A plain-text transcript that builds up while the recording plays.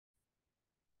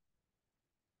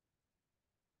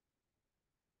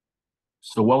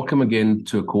So welcome again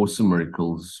to A Course in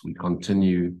Miracles. We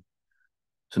continue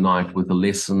tonight with the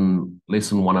lesson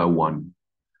 101.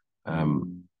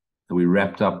 So we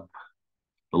wrapped up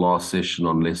the last session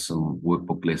on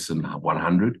workbook lesson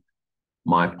 100.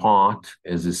 My part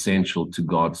is essential to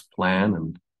God's plan,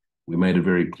 and we made it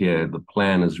very clear the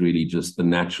plan is really just the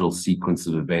natural sequence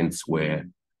of events where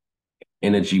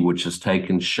energy which has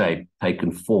taken shape,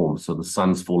 taken form. So the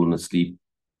sun's fallen asleep,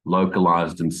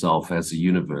 localized himself as a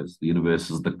universe. The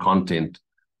universe is the content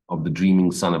of the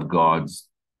dreaming son of God's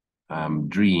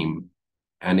dream.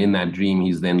 And in that dream,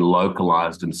 he's then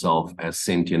localized himself as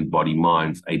sentient body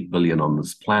minds, 8 billion on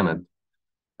this planet.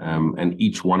 And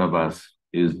each one of us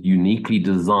is uniquely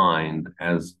designed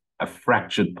as a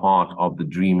fractured part of the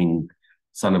dreaming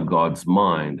son of God's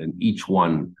mind. And each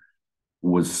one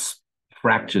was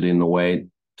fractured in a way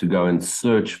to go and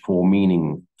search for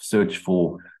meaning, search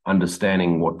for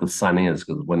understanding what the sun is,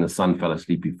 because when the sun fell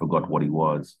asleep, he forgot what he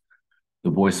was.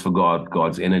 The voice for God,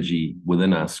 God's energy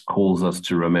within us, calls us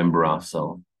to remember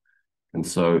ourselves. And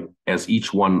so as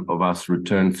each one of us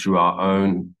returns through our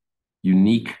own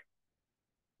unique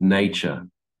nature,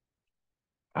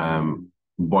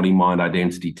 body, mind,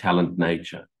 identity, talent,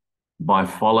 nature, by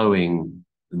following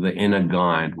the inner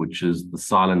guide, which is the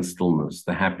silent stillness,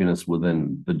 the happiness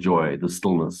within, the joy, the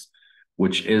stillness,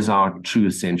 which is our true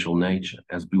essential nature.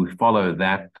 As we follow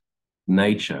that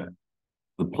nature,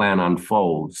 the plan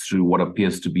unfolds through what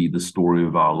appears to be the story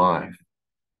of our life.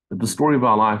 But the story of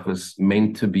our life is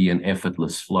meant to be an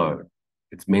effortless flow.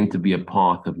 It's meant to be a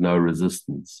path of no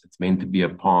resistance. It's meant to be a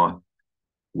path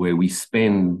where we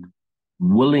spend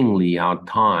willingly our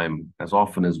time as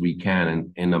often as we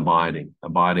can in abiding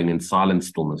in silent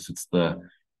stillness. It's the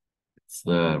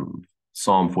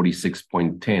Psalm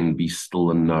 46.10, be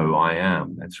still and know I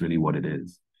am. That's really what it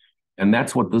is. And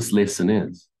that's what this lesson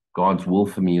is. God's will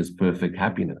for me is perfect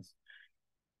happiness.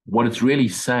 What it's really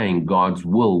saying, God's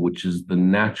will, which is the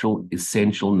natural,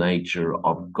 essential nature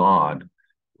of God,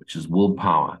 which is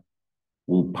willpower,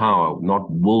 not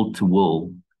will to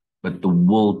will, but the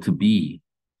will to be,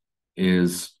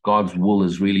 is God's will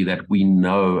is really that we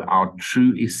know our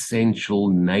true essential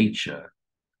nature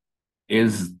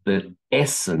is the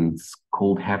essence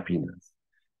called happiness,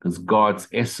 because God's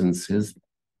essence is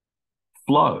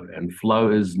flow, and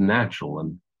flow is natural,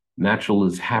 and natural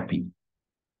is happy.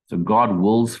 So God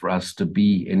wills for us to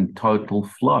be in total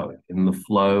flow, in the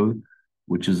flow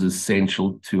which is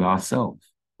essential to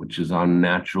ourselves, which is our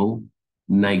natural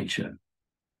nature,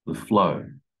 the flow.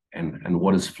 And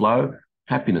what is flow?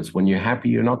 Happiness. When you're happy,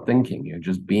 you're not thinking, you're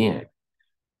just being.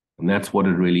 And that's what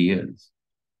it really is.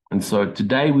 And so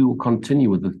today we will continue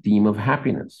with the theme of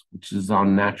happiness, which is our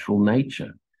natural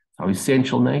nature, our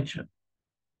essential nature.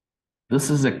 This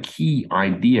is a key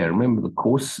idea. Remember, the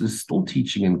course is still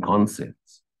teaching in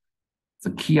concepts. It's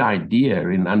a key idea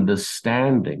in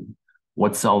understanding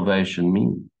what salvation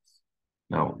means.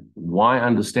 Now, why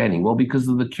understanding? Well, because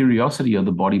of the curiosity of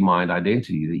the body-mind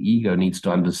identity. The ego needs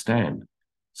to understand.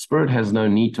 Spirit has no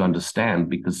need to understand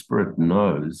because spirit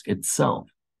knows itself.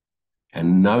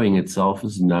 And knowing itself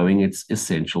is knowing its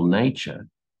essential nature.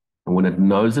 And when it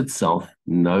knows itself,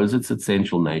 knows its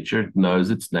essential nature, it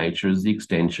knows its nature is the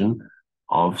extension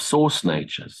of source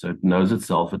nature. So it knows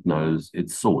itself, it knows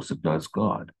its source, it knows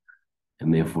God.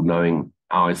 And therefore knowing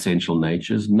our essential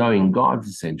nature is knowing God's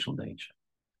essential nature.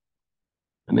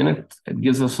 And then it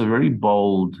gives us a very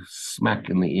bold smack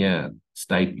in the ear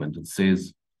statement. It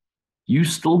says, you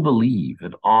still believe,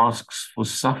 it asks for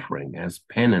suffering as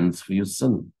penance for your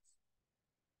sins.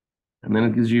 And then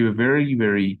it gives you a very,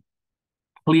 very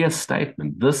clear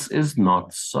statement. This is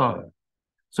not so.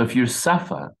 So if you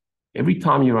suffer, every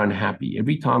time you're unhappy,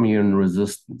 every time you're in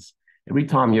resistance, every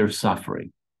time you're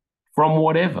suffering, from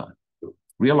whatever,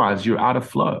 realize you're out of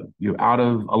flow. You're out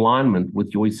of alignment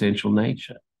with your essential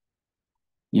nature.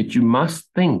 Yet you must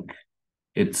think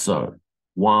it's so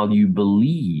while you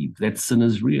believe that sin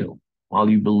is real, while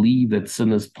you believe that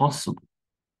sin is possible,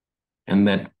 and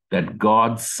that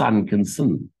God's Son can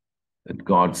sin. That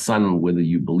God's Son, whether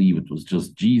you believe it was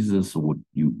just Jesus or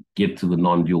you get to the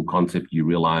non-dual concept, you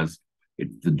realize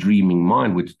it's the dreaming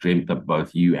mind which dreamt up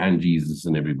both you and Jesus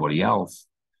and everybody else.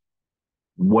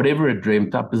 Whatever it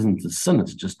dreamt up isn't a sin,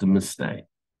 it's just a mistake.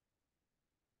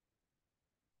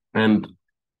 And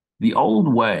the old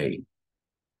way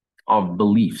of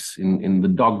beliefs in the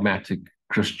dogmatic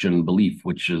Christian belief,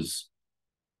 which is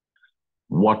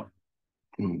what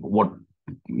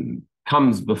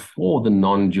comes before the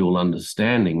non-dual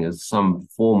understanding, is some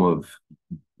form of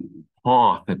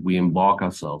path that we embark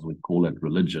ourselves, we call it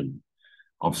religion,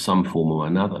 of some form or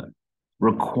another,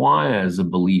 requires a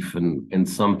belief in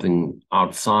something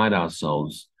outside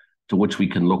ourselves to which we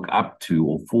can look up to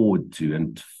or forward to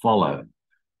and follow.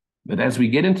 But as we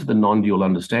get into the non-dual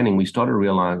understanding, we start to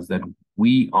realize that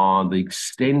we are the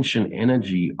extension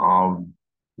energy of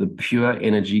the pure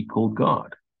energy called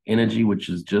God, energy which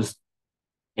is just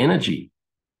energy,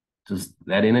 just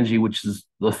that energy which is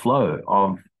the flow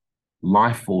of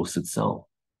life force itself.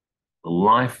 The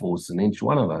life force in each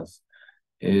one of us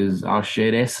is our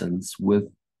shared essence with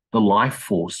the life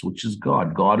force, which is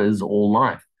God. God is all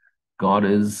life. God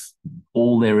is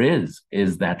all there is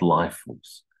that life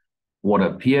force. What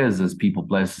appears as people,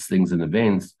 places, things, and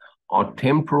events are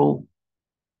temporal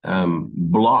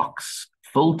blocks,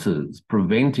 filters,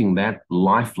 preventing that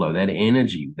life flow, that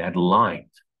energy, that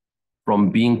light from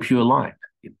being pure light.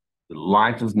 The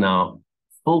light is now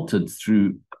filtered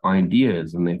through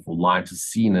ideas, and therefore light is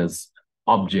seen as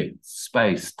objects,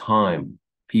 space, time,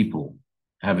 people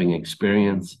having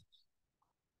experience.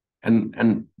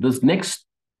 And this next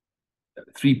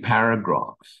 3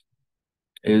 paragraphs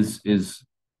is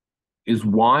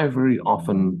why very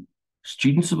often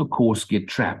students of a course get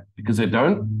trapped, because they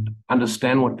don't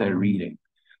understand what they're reading.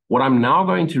 What I'm now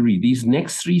going to read, these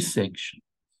next 3 sections,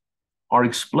 are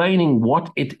explaining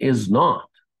what it is not.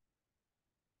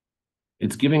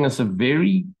 It's giving us a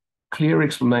very clear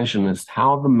explanation as to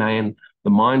how the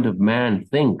mind of man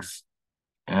thinks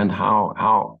and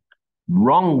how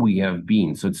wrong we have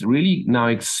been. So it's really now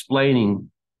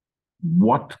explaining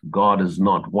what God is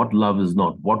not, what love is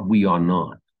not, what we are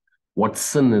not, what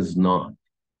sin is not.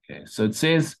 Okay, so it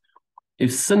says,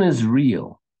 if sin is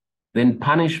real, then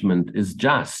punishment is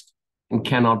just and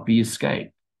cannot be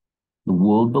escaped. The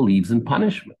world believes in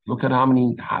punishment. Look at how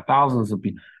many thousands of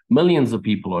people, millions of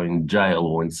people are in jail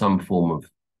or in some form of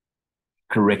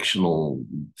correctional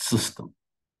system.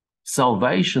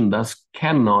 Salvation thus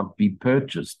cannot be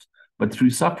purchased, but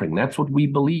through suffering. That's what we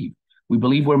believe. We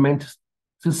believe we're meant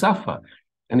to suffer.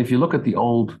 And if you look at the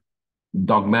old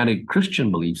dogmatic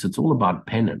Christian beliefs, it's all about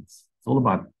penance. It's all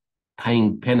about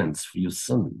paying penance for your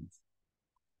sins.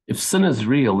 If sin is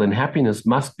real, then happiness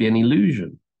must be an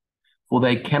illusion, for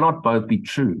they cannot both be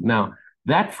true. Now,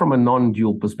 that from a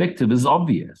non-dual perspective is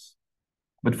obvious.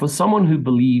 But for someone who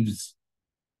believes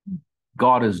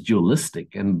God is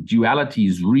dualistic and duality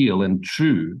is real and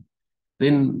true,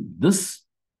 then this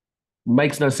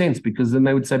makes no sense, because then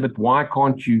they would say, but why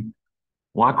can't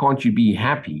you be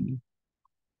happy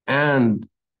and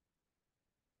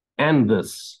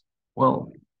this?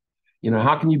 Well,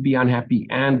 how can you be unhappy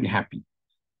and happy?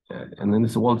 And then they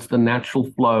say, well, it's the natural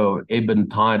flow, ebb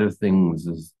and tide of things,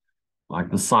 is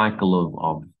like the cycle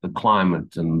of the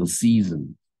climate and the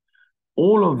season.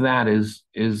 All of that is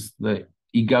the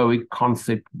egoic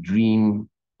concept dream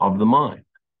of the mind.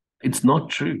 It's not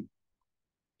true.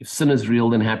 If sin is real,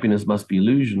 then happiness must be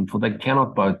illusion, for they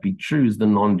cannot both be true, is the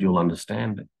non-dual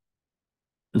understanding.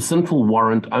 The sinful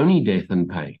warrant only death and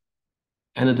pain,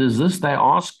 and it is this they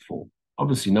ask for.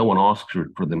 Obviously, no one asks for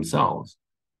it for themselves.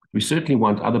 We certainly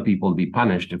want other people to be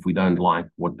punished if we don't like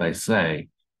what they say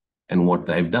and what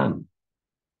they've done.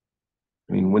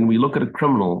 I mean, when we look at a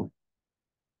criminal,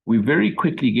 we very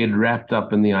quickly get wrapped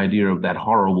up in the idea of that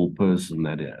horrible person,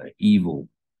 that evil.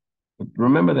 But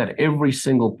remember that every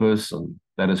single person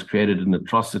that has created an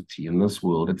atrocity in this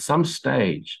world at some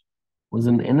stage was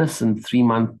an innocent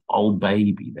 3-month-old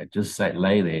baby that just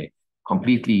lay there,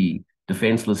 completely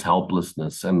defenseless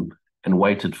helplessness, and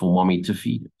waited for mommy to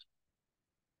feed it.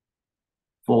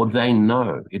 For they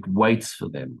know it waits for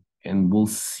them and will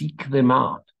seek them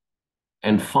out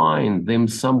and find them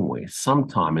somewhere,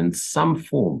 sometime, in some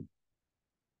form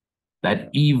that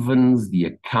evens the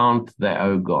account they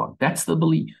owe God. That's the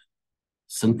belief.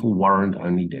 Sinful warrant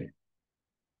only death.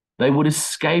 They would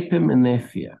escape him in their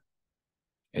fear,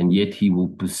 and yet he will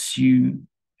pursue,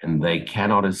 and they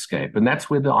cannot escape. And that's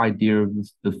where the idea of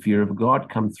the fear of God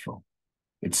comes from.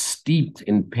 It's steeped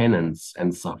in penance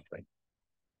and suffering.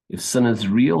 If sin is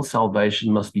real,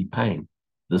 salvation must be pain.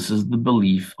 This is the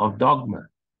belief of dogma.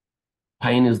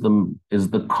 Pain is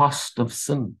the cost of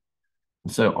sin.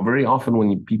 And so very often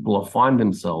when people find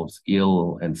themselves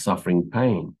ill and suffering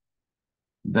pain,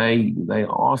 they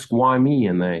ask, why me?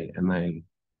 And they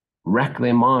rack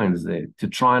their minds there to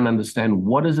try and understand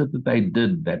what is it that they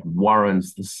did that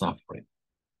warrants the suffering.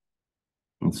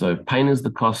 And so pain is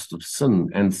the cost of sin,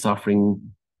 and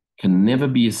suffering can never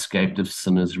be escaped if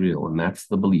sin is real. And that's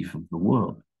the belief of the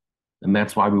world. And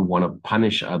that's why we want to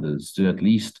punish others to at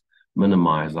least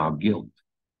minimize our guilt.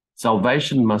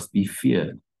 Salvation must be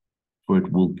feared, for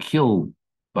it will kill,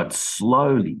 but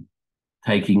slowly,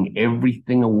 taking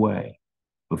everything away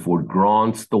before it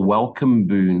grants the welcome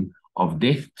boon of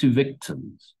death to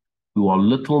victims who are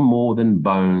little more than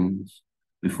bones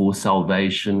before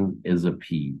salvation is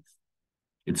appeased.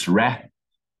 Its wrath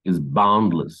is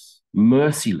boundless,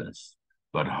 merciless,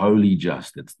 but wholly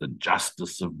just. It's the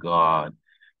justice of God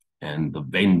and the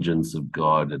vengeance of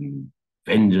God, and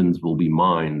vengeance will be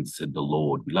mine, said the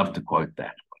Lord. We love to quote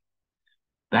that.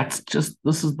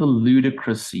 This is the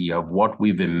ludicrousy of what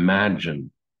we've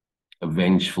imagined a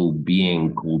vengeful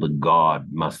being called a God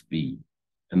must be.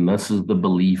 And this is the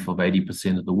belief of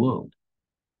 80% of the world,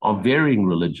 of varying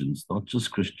religions, not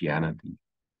just Christianity.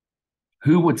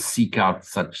 Who would seek out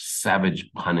such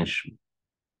savage punishment?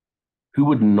 Who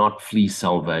would not flee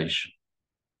salvation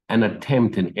and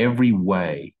attempt in every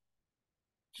way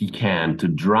he can to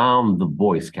drown the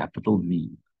voice, capital V,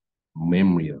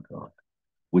 memory of God,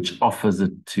 which offers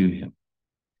it to him?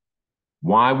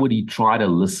 Why would he try to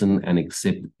listen and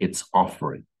accept its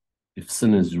offering? If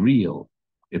sin is real,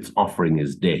 its offering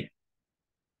is death,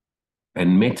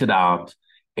 and meted out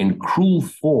in cruel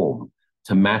form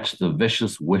to match the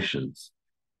vicious wishes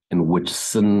in which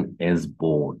sin is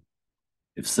born.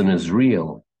 If sin is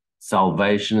real,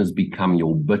 salvation has become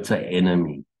your bitter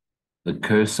enemy, the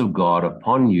curse of God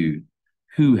upon you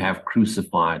who have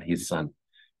crucified his son.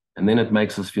 And then it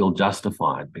makes us feel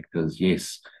justified because,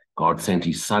 yes, God sent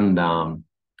his son down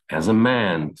as a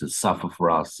man to suffer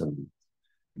for our sins.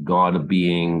 God, a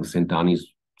being, sent down his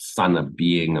son, a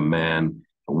being, a man.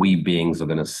 We beings are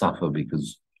going to suffer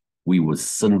because we were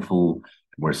sinful.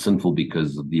 We're sinful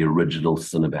because of the original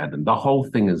sin of Adam. The whole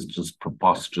thing is just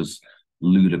preposterous,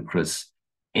 ludicrous,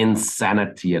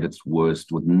 insanity at its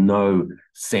worst, with no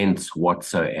sense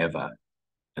whatsoever.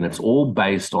 And it's all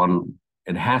based on,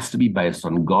 it has to be based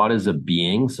on God as a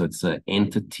being, so it's an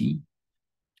entity,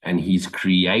 and he's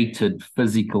created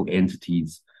physical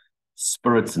entities,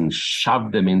 spirits, and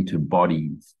shoved them into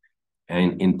bodies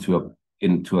and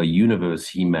into a universe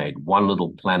he made. One little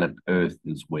planet Earth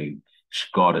is where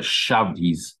God has shoved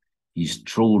his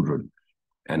children,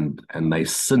 and they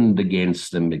sinned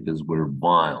against him because we're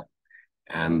vile.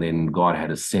 And then God had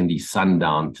to send his son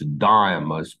down to die a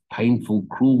most painful,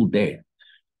 cruel death,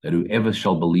 that whoever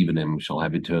shall believe in him shall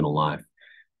have eternal life.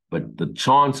 But the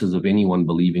chances of anyone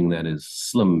believing that is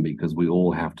slim, because we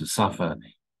all have to suffer,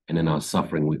 and in our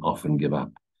suffering we often give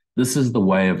up. This is the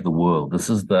way of the world. This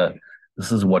is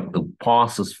what the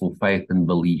passes for faith and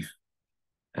belief.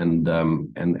 And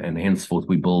henceforth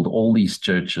we build all these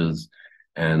churches,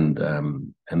 and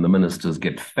the ministers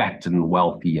get fat and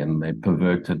wealthy, and they're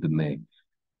perverted in their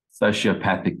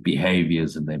sociopathic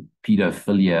behaviors and their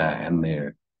pedophilia and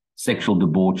their sexual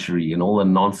debauchery and all the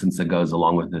nonsense that goes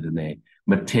along with it, and their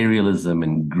materialism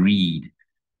and greed.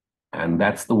 And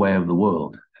that's the way of the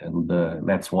world. And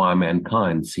that's why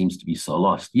mankind seems to be so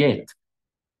lost. Yet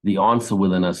the answer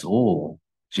within us all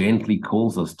gently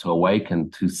calls us to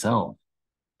awaken to self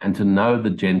and to know the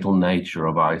gentle nature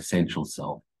of our essential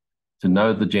self, to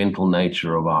know the gentle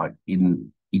nature of our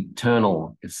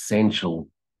eternal, essential,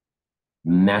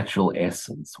 natural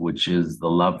essence, which is the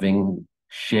loving,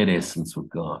 shared essence with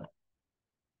God.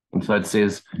 And so it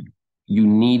says, you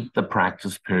need the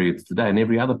practice periods today and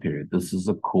every other period. This is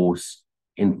a course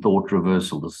in thought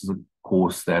reversal. This is a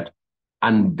course that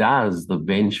undoes the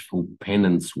vengeful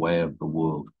penance way of the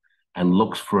world and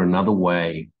looks for another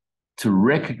way to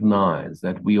recognize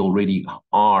that we already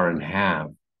are and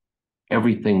have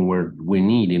everything we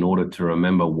need in order to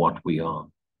remember what we are.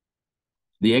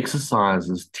 The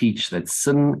exercises teach that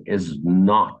sin is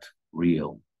not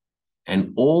real,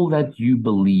 and all that you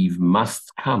believe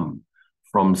must come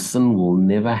from sin will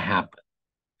never happen,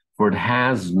 for it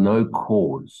has no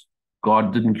cause.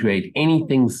 God didn't create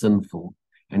anything sinful,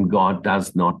 and God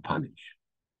does not punish.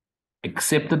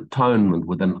 Accept atonement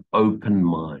with an open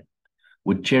mind,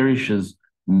 which cherishes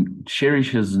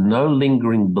no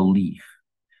lingering belief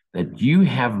that you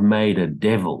have made a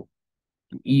devil,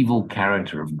 an evil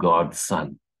character of God's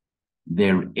Son.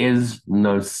 There is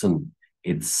no sin.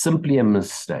 It's simply a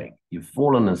mistake. You've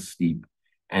fallen asleep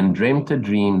and dreamt a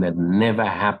dream that never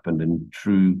happened in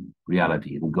true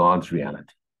reality, in God's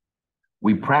reality.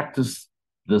 We practice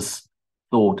this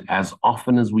thought as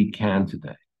often as we can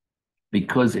today,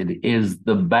 because it is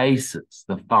the basis,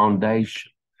 the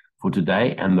foundation for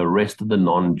today and the rest of the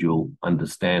non-dual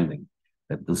understanding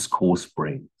that this course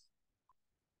brings.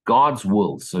 God's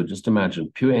will, so just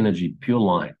imagine pure energy, pure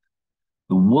light.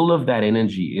 The will of that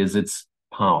energy is its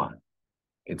power.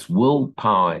 Its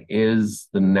willpower is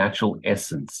the natural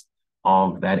essence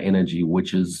of that energy,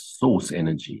 which is source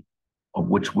energy, of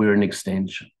which we're an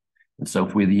extension. And so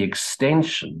if we're the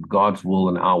extension, God's will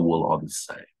and our will are the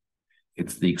same.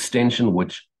 It's the extension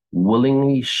which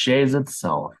willingly shares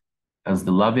itself as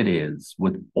the love it is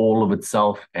with all of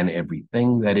itself and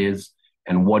everything that is.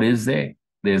 And what is there?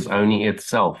 There's only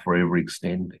itself forever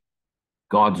extending.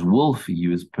 God's will for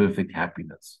you is perfect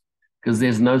happiness because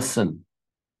there's no sin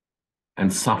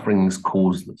and suffering is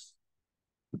causeless.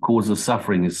 The cause of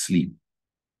suffering is sleep.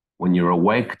 When you're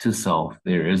awake to self,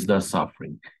 there is no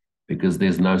suffering because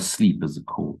there's no sleep as a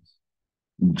cause.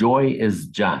 Joy is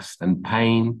just, and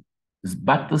pain is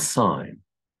but the sign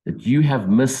that you have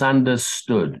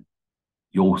misunderstood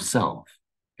yourself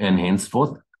and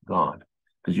henceforth God,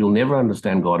 because you'll never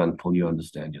understand God until you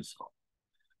understand yourself.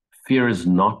 Fear is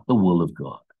not the will of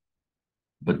God,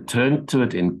 but turn to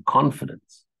it in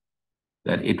confidence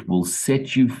that it will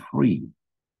set you free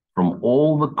from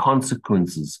all the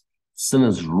consequences sin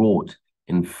has wrought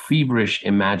in feverish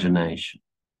imagination,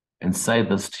 and say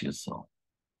this to yourself: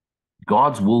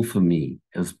 God's will for me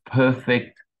is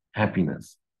perfect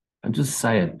happiness. And just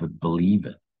say it, but believe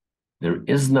it. There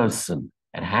is no sin.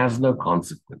 It has no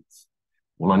consequence.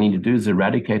 All I need to do is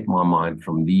eradicate my mind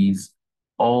from these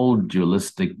old,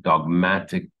 dualistic,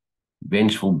 dogmatic,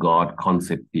 vengeful God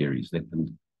concept theories. Let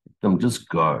them just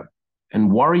go.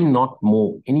 And worry not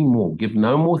more anymore. Give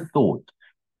no more thought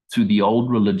to the old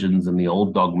religions and the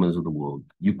old dogmas of the world.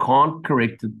 You can't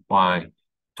correct it by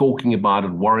talking about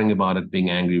it, worrying about it, being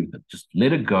angry with it. Just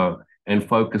let it go and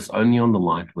focus only on the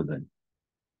light within.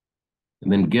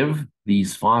 And then give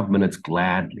these 5 minutes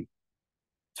gladly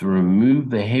to remove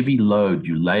the heavy load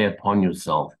you lay upon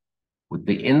yourself with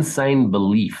the insane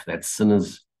belief that sin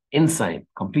is insane,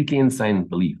 completely insane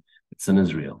belief that sin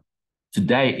is real.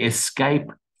 Today,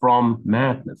 escape from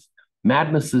madness.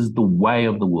 Madness is the way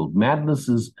of the world. Madness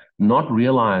is not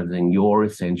realizing your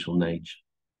essential nature.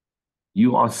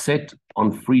 You are set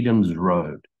on freedom's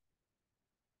road.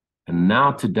 And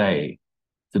now today's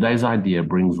idea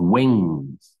brings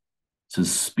wings to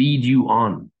speed you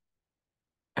on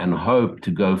and hope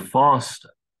to go faster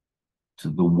to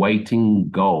the waiting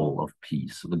goal of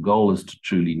peace. So the goal is to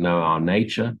truly know our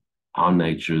nature. Our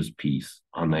nature is peace.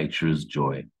 Our nature is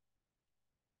joy.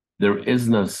 There is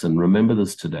no sin. Remember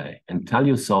this today and tell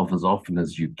yourself as often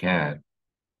as you can,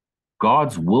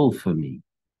 God's will for me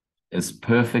is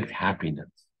perfect happiness.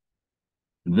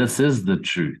 This is the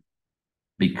truth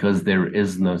because there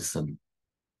is no sin.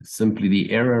 It's simply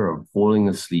the error of falling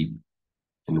asleep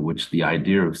in which the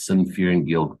idea of sin, fear, and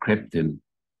guilt crept in,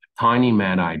 a tiny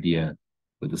mad idea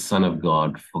where the Son of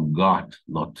God forgot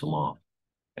not to laugh.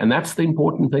 And that's the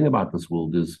important thing about this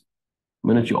world is the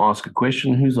minute you ask a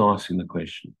question, who's asking the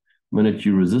question? The minute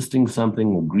you're resisting something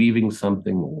or grieving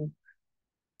something or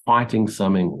fighting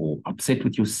something or upset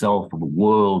with yourself or the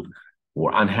world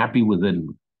or unhappy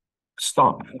within,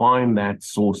 stop. Find that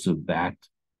source of that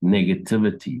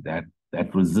negativity,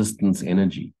 that resistance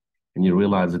energy, and you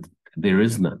realize that there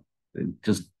is none. It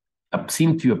just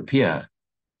seemed to appear.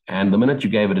 And the minute you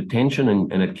gave it attention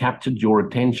and it captured your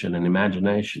attention and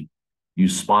imagination, you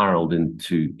spiraled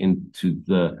into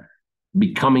the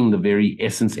becoming the very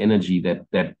essence energy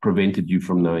that prevented you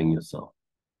from knowing yourself.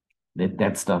 Let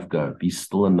that stuff go. Be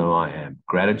still and know I am.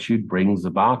 Gratitude brings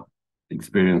about the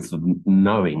experience of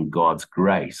knowing God's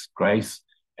grace. Grace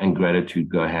and gratitude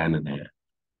go hand in hand.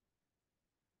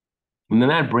 And then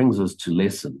that brings us to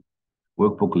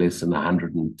workbook lesson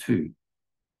 102.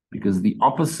 Because the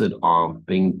opposite of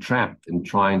being trapped in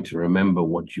trying to remember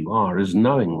what you are is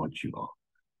knowing what you are.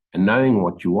 And knowing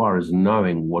what you are is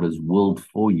knowing what is willed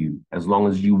for you, as long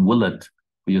as you will it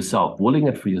for yourself. Willing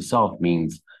it for yourself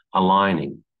means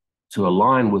aligning. To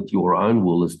align with your own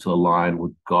will is to align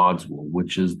with God's will,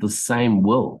 which is the same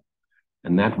will.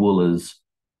 And that will is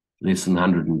lesson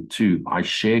 102. I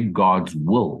share God's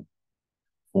will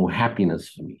for happiness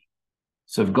for me.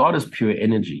 So if God is pure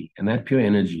energy, and that pure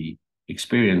energy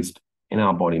experienced in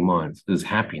our body minds is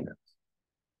happiness,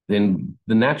 then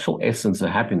the natural essence of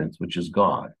happiness, which is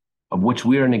God, of which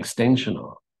we're an extension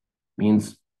of,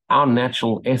 means our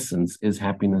natural essence is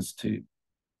happiness too.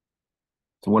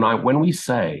 So when we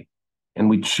say, and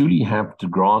we truly have to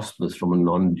grasp this from a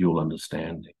non-dual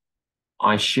understanding,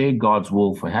 I share God's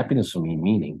will for happiness for me,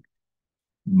 meaning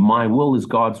my will is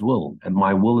God's will, and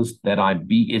my will is that I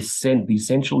be the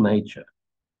essential nature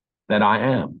that I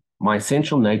am. My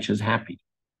essential nature is happy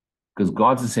because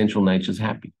God's essential nature is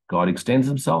happy. God extends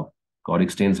himself. God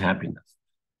extends happiness.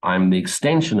 I'm the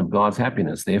extension of God's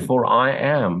happiness. Therefore, I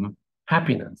am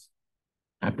happiness.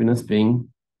 Happiness being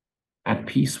at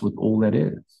peace with all that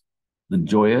is. The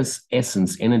joyous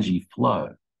essence, energy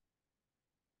flow.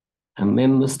 And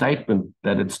then the statement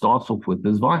that it starts off with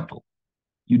is vital.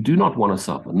 You do not want to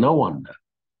suffer. No one does.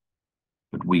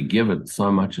 But we give it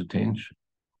so much attention.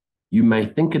 You may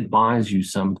think it buys you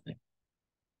something.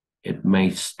 It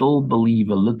may still believe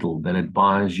a little that it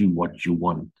buys you what you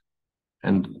want.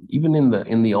 And even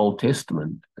in the Old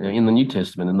Testament, in the New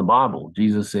Testament, in the Bible,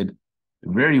 Jesus said,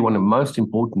 One of the most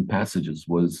important passages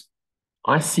was,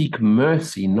 I seek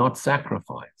mercy, not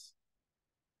sacrifice.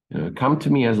 Come to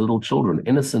me as little children,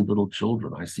 innocent little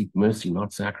children. I seek mercy,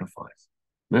 not sacrifice.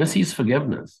 Mercy is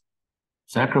forgiveness.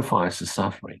 Sacrifice is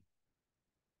suffering.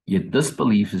 Yet this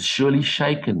belief is surely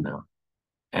shaken now,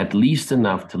 at least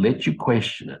enough to let you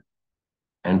question it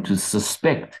and to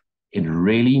suspect it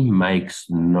really makes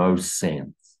no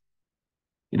sense.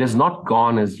 It has not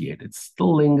gone as yet. It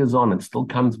still lingers on. It still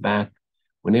comes back.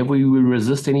 Whenever we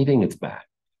resist anything, it's back.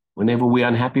 Whenever we're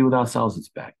unhappy with ourselves, it's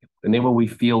back. Whenever we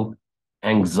feel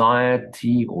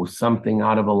anxiety or something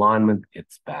out of alignment,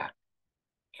 it's back.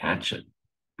 Catch it.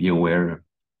 Be aware of it.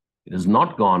 It has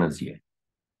not gone as yet,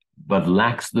 but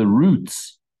lacks the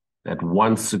roots that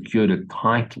once secured it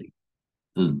tightly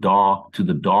to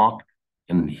the dark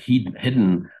and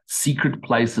hidden secret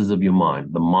places of your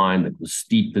mind, the mind that was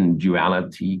steeped in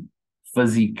duality,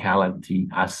 physicality,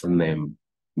 us and them,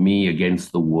 me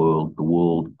against the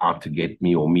world out to get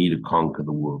me, or me to conquer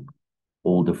the world.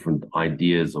 All different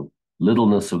ideas of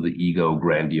littleness of the ego,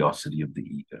 grandiosity of the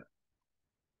ego.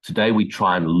 Today we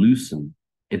try and loosen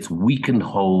its weakened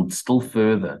hold still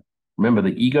further. Remember,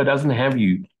 the ego doesn't have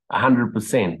you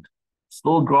 100%.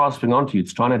 Still grasping onto you.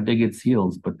 It's trying to dig its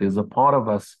heels, but there's a part of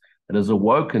us that has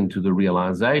awoken to the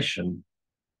realization,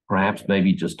 perhaps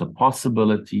maybe just a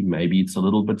possibility, maybe it's a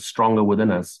little bit stronger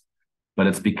within us, but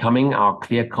it's becoming our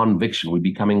clear conviction. We're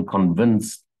becoming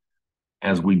convinced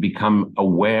as we become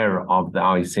aware of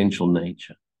our essential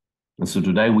nature. And so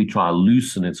today we try to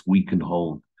loosen its weakened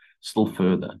hold still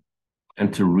further,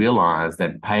 and to realize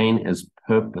that pain is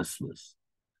purposeless,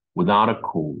 without a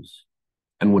cause,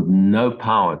 and with no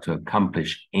power to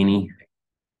accomplish anything.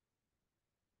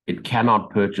 It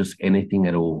cannot purchase anything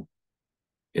at all.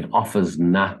 It offers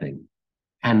nothing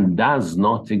and does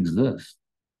not exist.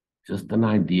 Just an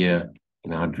idea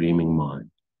in our dreaming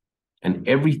mind. And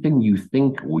everything you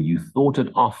think or you thought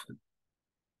it offered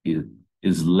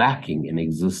is lacking in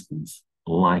existence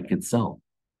like itself.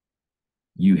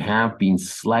 You have been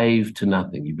slave to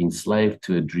nothing. You've been slave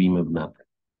to a dream of nothing.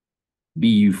 Be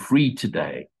you free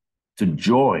today to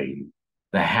join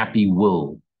the happy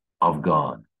will of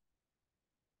God.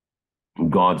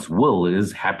 God's will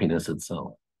is happiness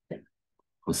itself.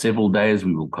 For several days,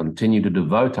 we will continue to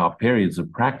devote our periods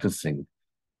of practicing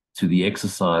to the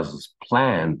exercises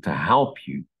planned to help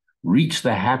you reach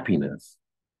the happiness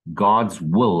God's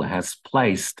will has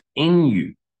placed in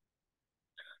you.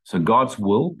 So God's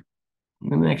will,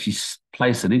 let me actually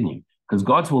place it in you, because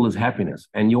God's will is happiness,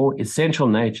 and your essential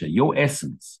nature, your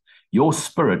essence, your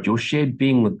spirit, your shared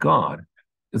being with God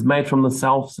is made from the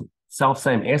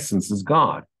self-same essence as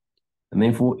God. And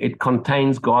therefore, it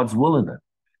contains God's will in it.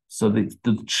 So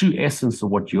the true essence of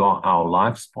what you are, our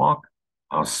life spark,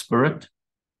 our spirit,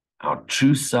 our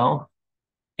true self,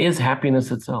 is happiness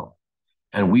itself.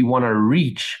 And we want to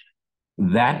reach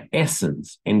that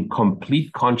essence in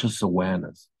complete conscious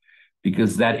awareness,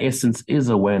 because that essence is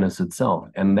awareness itself,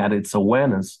 and that its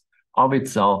awareness of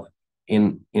itself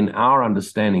in our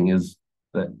understanding is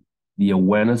the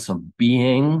awareness of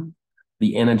being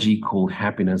the energy called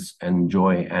happiness and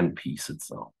joy and peace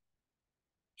itself.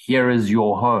 Here is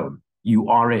your home. You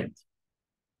are it.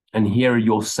 And here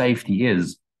your safety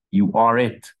is. You are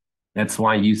it. That's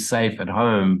why you're safe at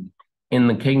home in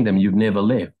the kingdom. You've never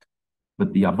left.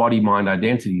 But the body-mind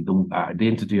identity, the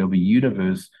identity of a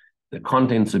universe, the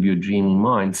contents of your dreaming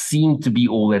mind seem to be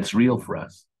all that's real for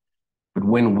us. But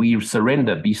when we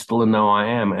surrender, be still and know I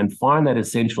am, and find that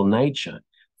essential nature,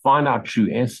 find our true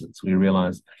essence, we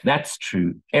realize that's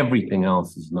true. Everything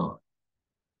else is not.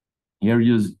 Here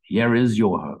is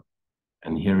your hope,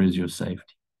 and here is your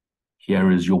safety.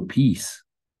 Here is your peace,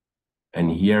 and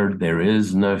here there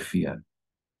is no fear.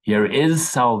 Here is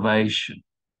salvation.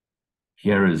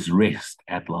 Here is rest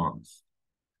at last.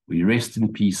 We rest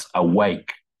in peace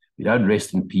awake. We don't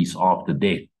rest in peace after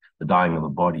death, the dying of the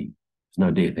body. There's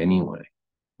no death anyway.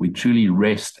 We truly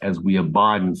rest as we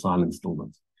abide in silent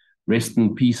stillness. Rest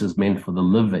in peace is meant for the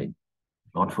living,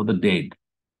 not for the dead,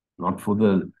 not for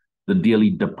the dearly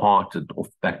departed off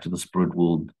back to the spirit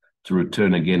world to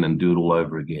return again and do it all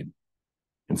over again.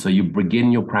 And so you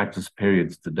begin your practice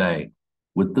periods today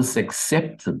with this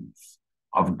acceptance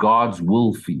of God's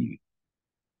will for you.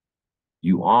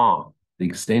 You are the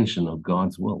extension of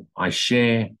God's will. I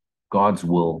share God's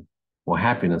will for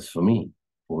happiness for me,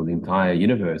 for the entire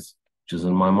universe, which is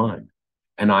in my mind.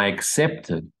 And I accept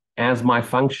it as my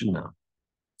function now.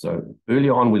 So early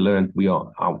on, we learned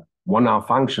one of our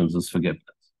functions is forgiveness.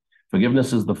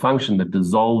 Forgiveness is the function that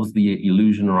dissolves the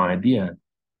illusion or idea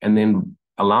and then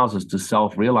allows us to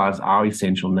self-realize our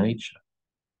essential nature.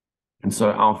 And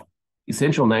so our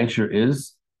essential nature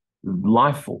is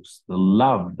life force, the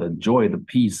love, the joy, the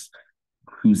peace,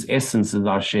 whose essence is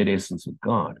our shared essence with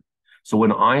God. So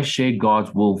when I share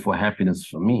God's will for happiness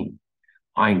for me,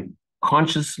 I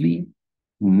consciously,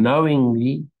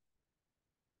 knowingly,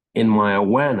 in my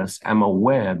awareness, am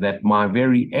aware that my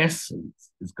very essence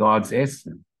is God's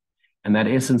essence. And that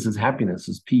essence is happiness,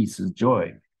 is peace, is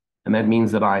joy. And that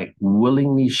means that I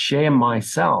willingly share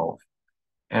myself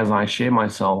as I share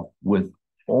myself with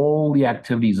all the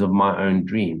activities of my own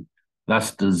dream,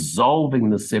 thus dissolving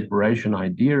the separation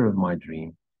idea of my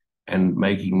dream and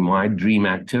making my dream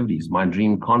activities, my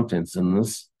dream contents in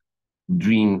this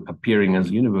dream appearing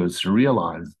as universe to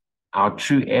realize our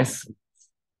true essence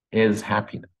is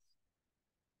happiness.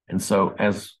 And so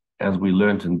as we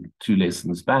learned in 2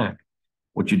 lessons back,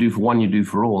 what you do for one, you do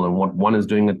for all. And what one is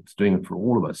doing, it's doing it for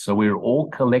all of us. So we're all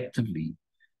collectively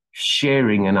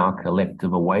sharing in our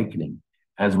collective awakening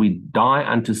as we die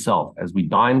unto self, as we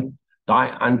die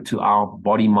unto our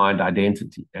body, mind,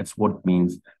 identity. That's what it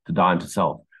means to die unto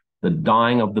self. The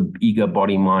dying of the ego,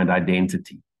 body, mind,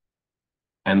 identity.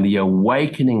 And the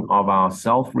awakening of our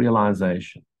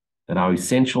self-realization that our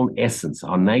essential essence,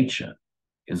 our nature,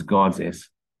 is God's essence.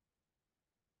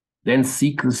 Then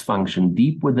seek this function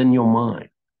deep within your mind,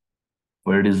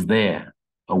 where it is there,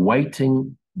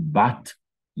 awaiting but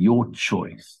your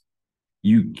choice.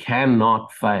 You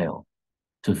cannot fail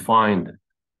to find it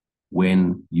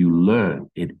when you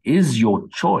learn it is your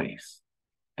choice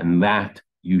and that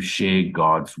you share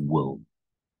God's will.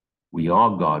 We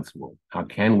are God's will. How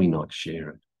can we not share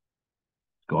it?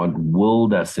 God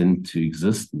willed us into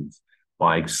existence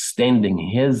by extending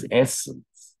his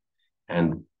essence.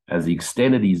 And as he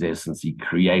extended his essence, he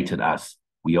created us.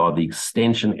 We are the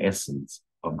extension essence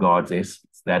of God's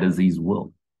essence. That is his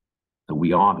will. So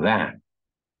we are that.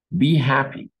 Be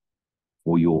happy,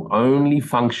 for your only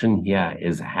function here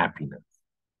is happiness.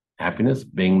 Happiness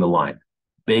being the light,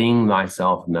 being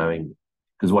thyself knowing.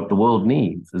 Because what the world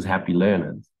needs is happy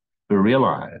learners who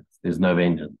realize there's no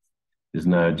vengeance, there's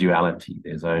no duality,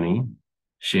 there's only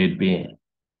shared being.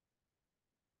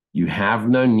 You have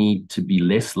no need to be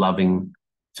less loving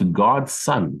to God's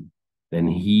Son than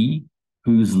he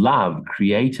whose love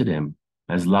created him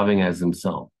as loving as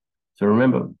himself. So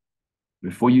remember,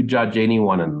 before you judge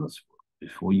anyone in this world,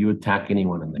 before you attack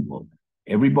anyone in the world,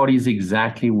 everybody's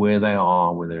exactly where they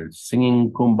are, whether it's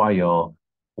singing Kumbaya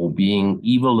or being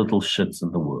evil little shits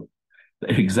in the world.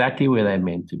 They're exactly where they're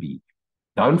meant to be.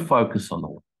 Don't focus on the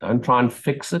world. Don't try and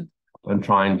fix it. Don't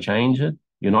try and change it.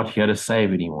 You're not here to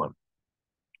save anyone.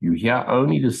 You're here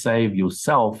only to save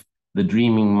yourself, the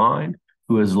dreaming mind,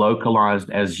 who is localized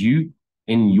as you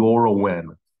in your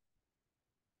awareness.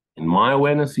 In my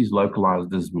awareness, he's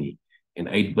localized as me. In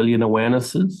 8 billion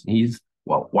awarenesses, he's,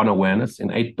 well, one awareness.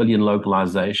 In 8 billion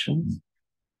localizations,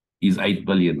 he's 8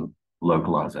 billion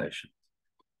localizations.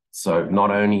 So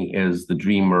not only is the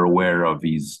dreamer aware of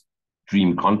his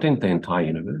dream content, the entire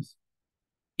universe,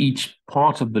 each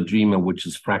part of the dreamer which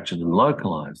is fractured and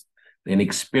localized then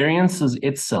experiences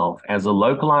itself as a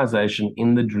localization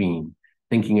in the dream,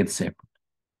 thinking it's separate.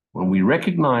 When we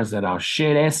recognize that our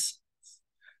shared essence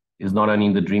is not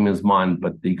only the dreamer's mind,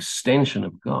 but the extension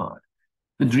of God,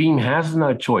 the dream has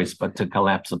no choice but to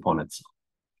collapse upon itself.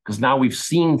 Because now we've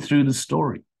seen through the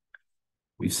story.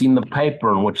 We've seen the paper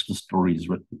on which the story is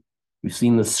written. We've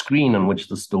seen the screen on which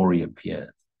the story appears.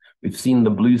 We've seen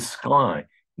the blue sky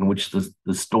in which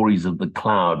the stories of the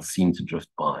clouds seem to drift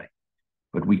by.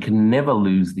 But we can never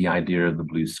lose the idea of the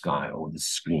blue sky or the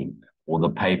screen or the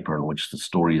paper on which the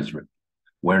story is written.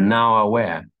 We're now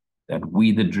aware that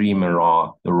we, the dreamer,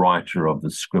 are the writer of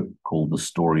the script called the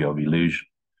story of illusion.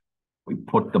 We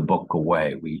put the book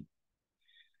away.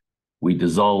 We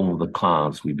dissolve the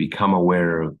clouds. We become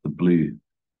aware of the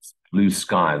blue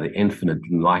sky, the infinite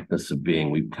lightness of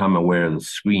being. We become aware of the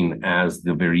screen as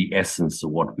the very essence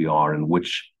of what we are, in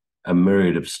which a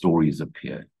myriad of stories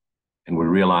appear. And we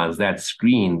realize that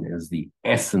screen is the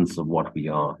essence of what we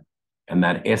are. And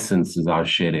that essence is our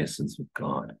shared essence with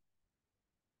God.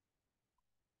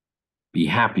 Be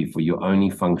happy, for your only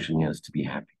function is to be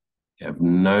happy. You have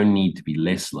no need to be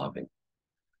less loving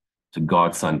to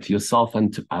God's Son, to yourself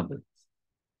and to others,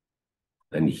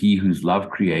 than he whose love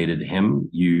created him,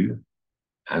 you,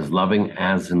 as loving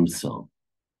as himself.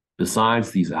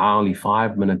 Besides these hourly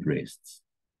 5-minute rests,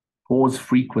 pause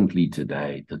frequently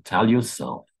today to tell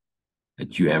yourself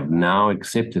that you have now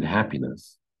accepted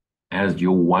happiness as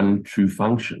your one true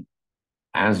function,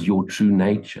 as your true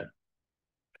nature,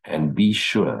 and be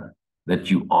sure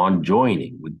that you are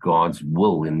joining with God's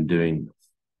will in doing this.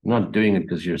 You're not doing it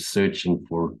because you're searching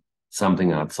for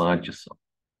something outside yourself.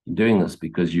 You're doing this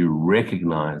because you're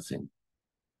recognizing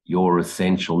your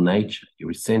essential nature.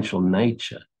 Your essential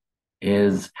nature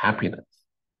is happiness.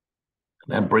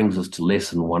 And that brings us to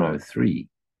lesson 103.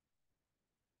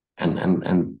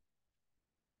 And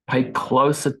pay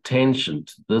close attention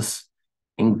to this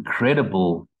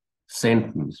incredible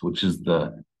sentence, which is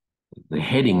the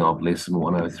heading of lesson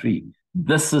 103.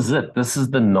 This is it. This is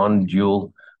the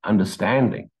non-dual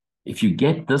understanding. If you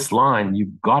get this line,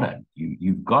 you've got it.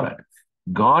 You've got it.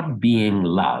 God being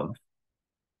love,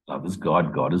 love is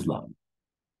God, God is love,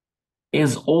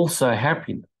 is also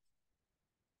happiness.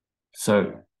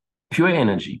 So pure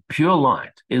energy, pure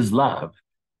light is love,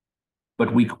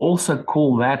 but we also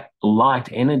call that light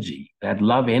energy, that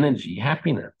love energy,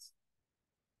 happiness.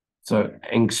 So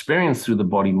experience through the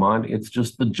body-mind, it's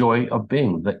just the joy of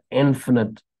being, the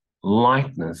infinite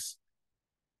lightness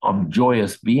of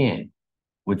joyous being,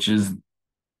 which is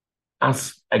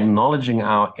us acknowledging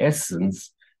our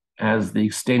essence as the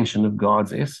extension of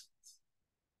God's essence.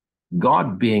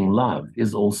 God being love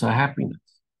is also happiness.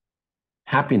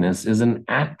 Happiness is an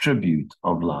attribute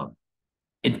of love.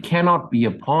 It cannot be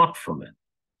apart from it,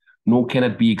 nor can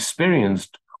it be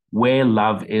experienced where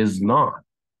love is not.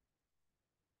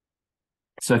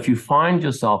 So if you find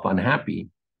yourself unhappy,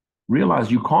 realize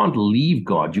you can't leave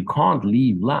God, you can't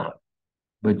leave love,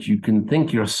 but you can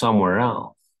think you're somewhere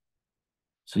else.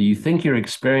 So you think you're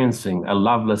experiencing a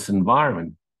loveless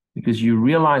environment because you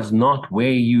realize not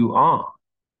where you are.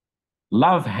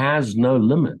 Love has no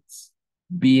limits,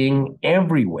 being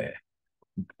everywhere,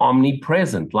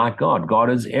 omnipresent like God. God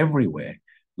is everywhere.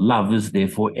 Love is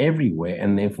therefore everywhere,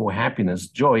 and therefore happiness,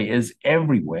 joy is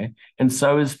everywhere, and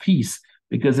so is peace,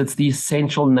 because it's the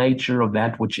essential nature of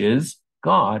that which is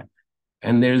God,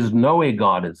 and there's nowhere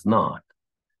God is not.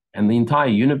 And the entire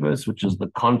universe, which is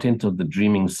the content of the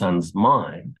dreaming sun's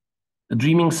mind, the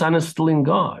dreaming sun is still in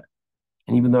God.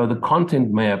 And even though the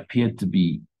content may appear to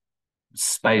be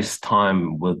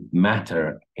space-time with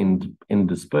matter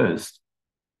interspersed,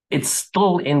 it's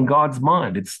still in God's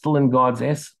mind. It's still in God's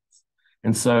essence.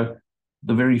 And so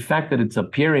the very fact that it's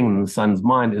appearing in the sun's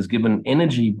mind is given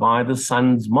energy by the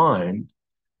sun's mind,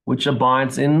 which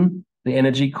abides in the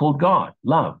energy called God,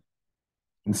 love.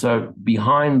 And so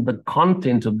behind the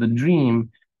content of the dream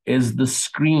is the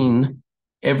screen,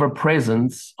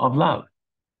 ever-presence of love.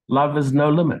 Love is no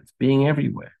limit, being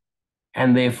everywhere.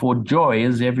 And therefore joy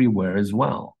is everywhere as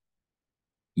well.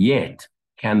 Yet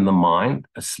can the mind,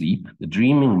 asleep, the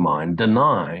dreaming mind,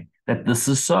 deny that this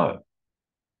is so,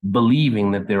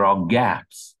 believing that there are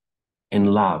gaps in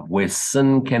love where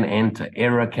sin can enter,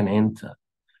 error can enter,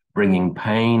 bringing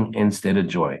pain instead of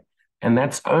joy. And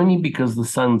that's only because the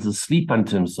son's asleep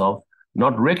unto himself,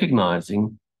 not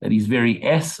recognizing that his very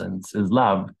essence is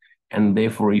love. And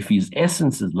therefore, if his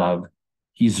essence is love,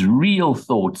 his real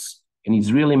thoughts and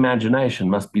his real imagination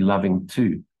must be loving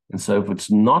too. And so if it's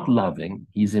not loving,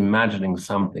 he's imagining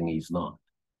something he's not.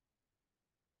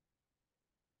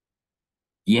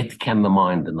 Yet can the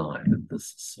mind deny that this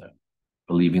is so,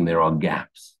 believing there are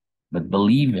gaps, but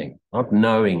believing, not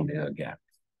knowing there are gaps.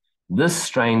 This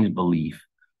strange belief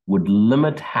would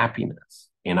limit happiness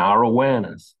in our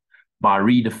awareness by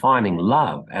redefining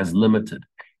love as limited.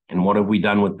 And what have we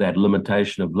done with that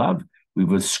limitation of love?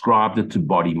 We've ascribed it to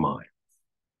body-mind,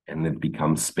 and it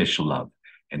becomes special love.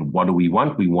 And what do we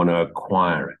want? We want to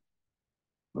acquire it.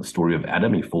 The story of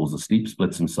Adam, he falls asleep,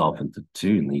 splits himself into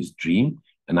two in his dream,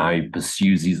 and now he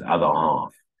pursues his other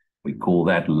half. We call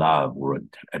that love or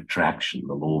attraction,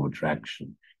 the law of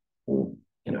attraction. Or,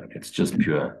 it's just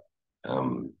pure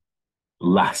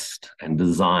lust and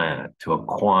desire to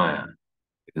acquire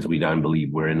because we don't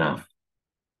believe we're enough.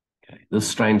 Okay. This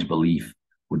strange belief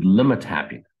would limit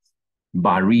happiness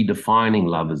by redefining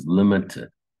love as limited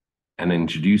and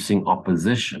introducing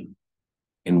opposition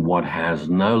in what has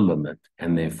no limit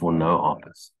and therefore no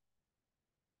opposite.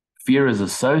 Fear is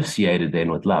associated then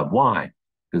with love. Why?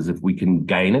 Because if we can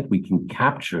gain it, we can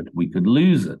capture it, we could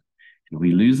lose it. If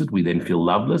we lose it, we then feel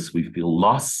loveless, we feel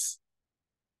loss.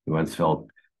 We once felt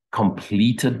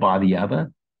completed by the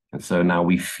other. And so now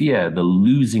we fear the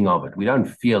losing of it. We don't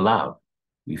fear love.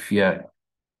 We fear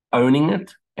owning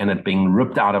it and it being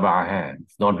ripped out of our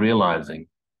hands, not realizing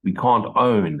we can't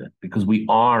own it because we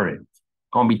are it.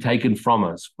 It can't be taken from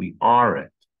us. We are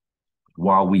it.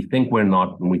 While we think we're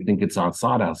not, and we think it's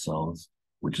outside ourselves,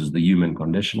 which is the human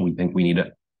condition, we think we need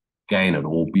to gain it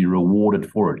or be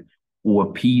rewarded for it or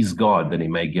appease God that he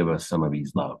may give us some of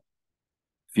his love.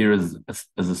 Fear is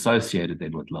associated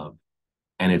then with love,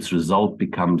 and its result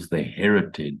becomes the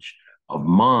heritage of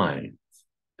minds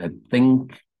that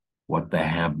think what they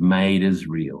have made is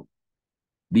real.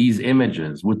 These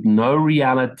images with no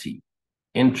reality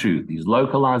in truth, these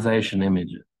localization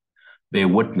images, bear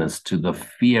witness to the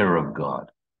fear of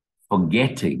God,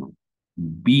 forgetting,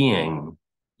 being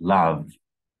love.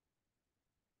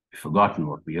 We've forgotten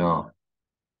what we are.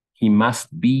 He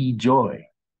must be joy.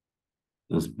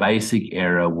 This basic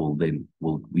error we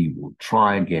will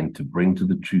try again to bring to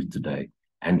the truth today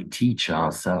and teach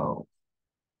ourselves.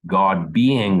 God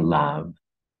being love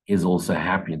is also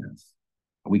happiness.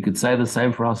 We could say the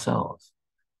same for ourselves.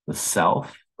 The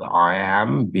self, the I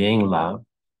am being love,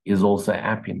 is also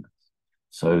happiness.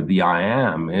 So the I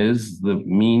am is the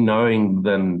me knowing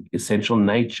the essential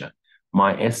nature,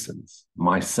 my essence,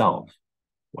 myself.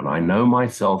 When I know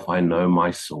myself, I know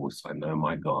my source, I know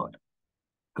my God.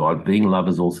 God being love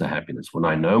is also happiness. When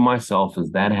I know myself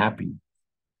as that happy,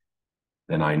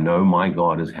 then I know my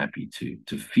God is happy too.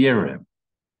 To fear him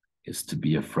is to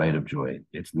be afraid of joy.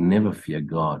 Let's never fear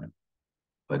God,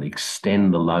 but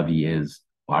extend the love he is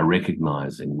by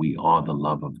recognizing we are the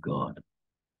love of God.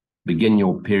 Begin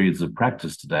your periods of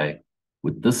practice today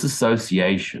with this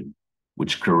association,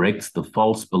 which corrects the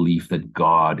false belief that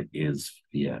God is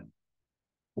fear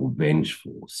or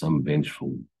vengeful, some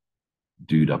vengeful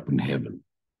dude up in heaven.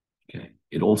 Okay.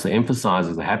 It also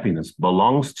emphasizes that happiness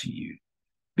belongs to you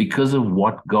because of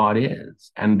what God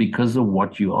is and because of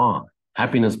what you are.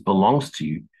 Happiness belongs to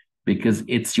you because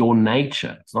it's your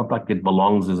nature. It's not like it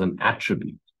belongs as an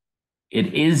attribute.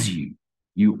 It is you.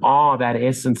 You are that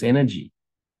essence energy,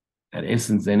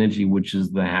 which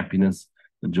is the happiness,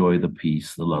 the joy, the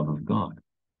peace, the love of God.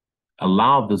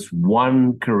 Allow this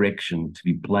one correction to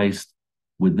be placed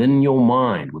within your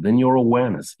mind, within your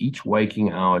awareness, each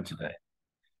waking hour today.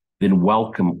 Then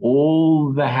welcome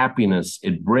all the happiness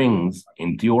it brings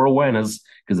into your awareness,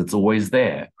 because it's always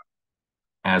there,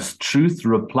 as truth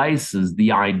replaces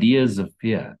the ideas of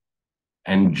fear,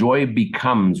 and joy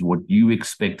becomes what you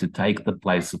expect to take the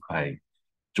place of pain.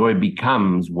 Joy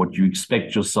becomes what you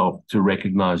expect yourself to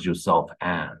recognize yourself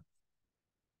as.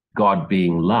 God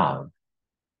being love,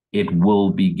 it will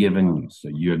be given you. So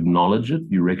you acknowledge it,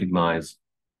 you recognize,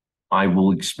 I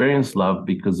will experience love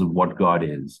because of what God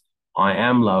is. I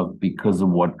am love because of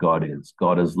what God is.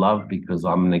 God is love because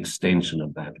I'm an extension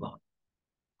of that love.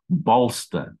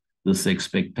 Bolster this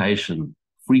expectation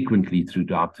frequently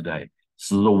throughout today.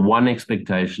 So the one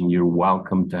expectation you're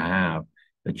welcome to have,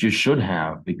 that you should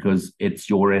have, because it's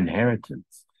your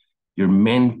inheritance. You're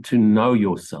meant to know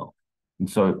yourself. And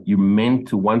so you're meant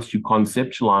to, once you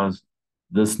conceptualize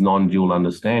this non-dual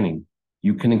understanding,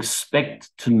 you can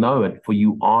expect to know it, for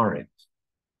you are it.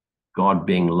 God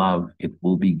being love, it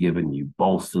will be given you.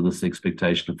 Bolster this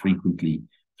expectation frequently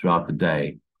throughout the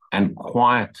day and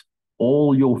quiet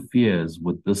all your fears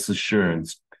with this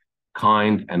assurance,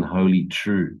 kind and wholly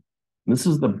true. And this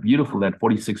is the beautiful, that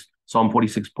Psalm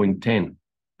 46.10,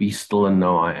 be still and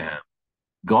know I am.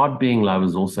 God being love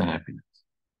is also happiness.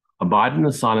 Abide in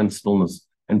the silent stillness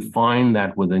and find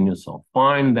that within yourself.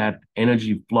 Find that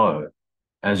energy flow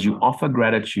as you offer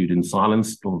gratitude in silent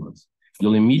stillness.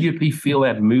 You'll immediately feel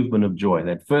that movement of joy,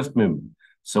 that first movement.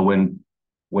 So when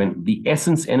the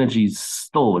essence energy is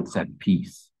still, it's at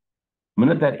peace. The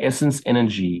minute that essence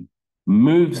energy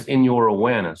moves in your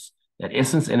awareness, that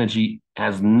essence energy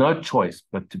has no choice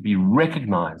but to be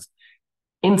recognized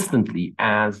instantly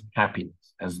as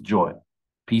happiness, as joy.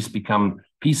 Peace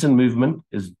and movement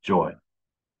is joy.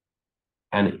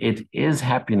 And it is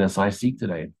happiness I seek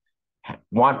today.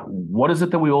 What is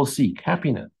it that we all seek?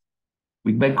 Happiness.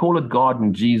 We may call it God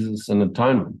and Jesus and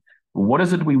atonement. But what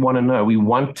is it we want to know? We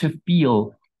want to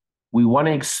feel, we want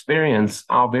to experience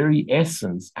our very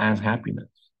essence as happiness.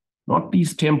 Not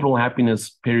these temporal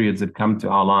happiness periods that come to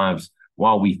our lives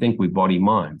while we think we're body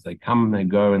minds. They come and they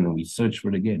go, and then we search for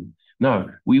it again.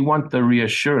 No, we want the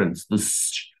reassurance,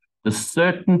 the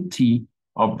certainty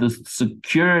of the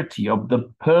security, of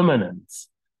the permanence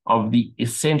of the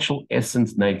essential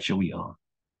essence nature we are.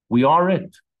 We are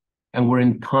it. And we're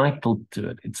entitled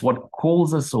to it. It's what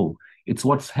calls us all. It's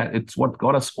what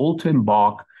got us all to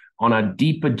embark on a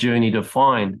deeper journey to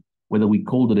find, whether we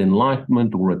called it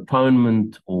enlightenment or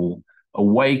atonement or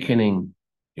awakening.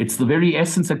 It's the very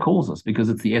essence that calls us, because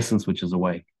it's the essence which is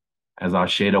awake, as our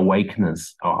shared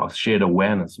awakeness, our shared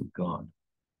awareness with God.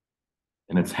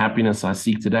 And it's happiness I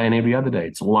seek today and every other day.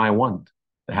 It's all I want.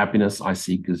 The happiness I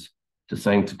seek is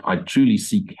I truly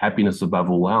seek happiness above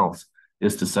all else,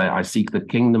 is to say, I seek the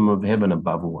kingdom of heaven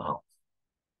above all else.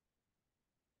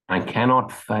 I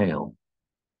cannot fail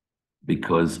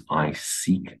because I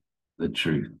seek the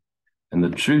truth. And the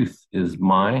truth is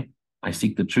I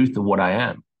seek the truth of what I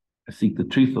am. I seek the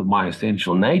truth of my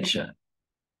essential nature,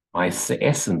 my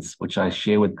essence, which I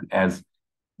share with as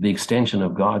the extension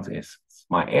of God's essence,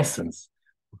 my essence,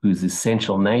 whose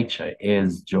essential nature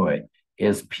is joy,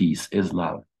 is peace, is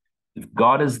love. If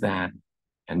God is that,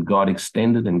 and God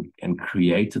extended and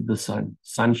created the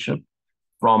sonship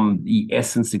from the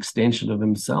essence extension of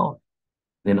himself,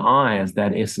 then I, as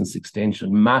that essence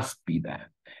extension, must be that.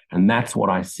 And that's what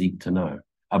I seek to know.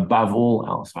 Above all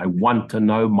else, I want to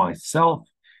know myself.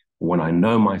 When I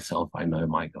know myself, I know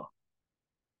my God.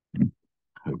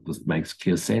 I hope this makes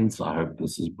clear sense. I hope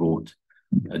this has brought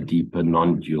a deeper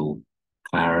non-dual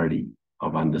clarity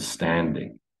of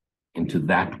understanding into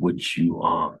that which you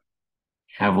are,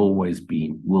 have always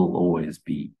been, will always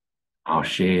be, our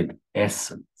shared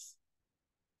essence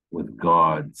with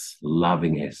God's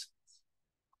loving essence.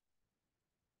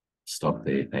 Stop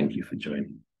there. Thank you for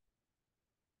joining.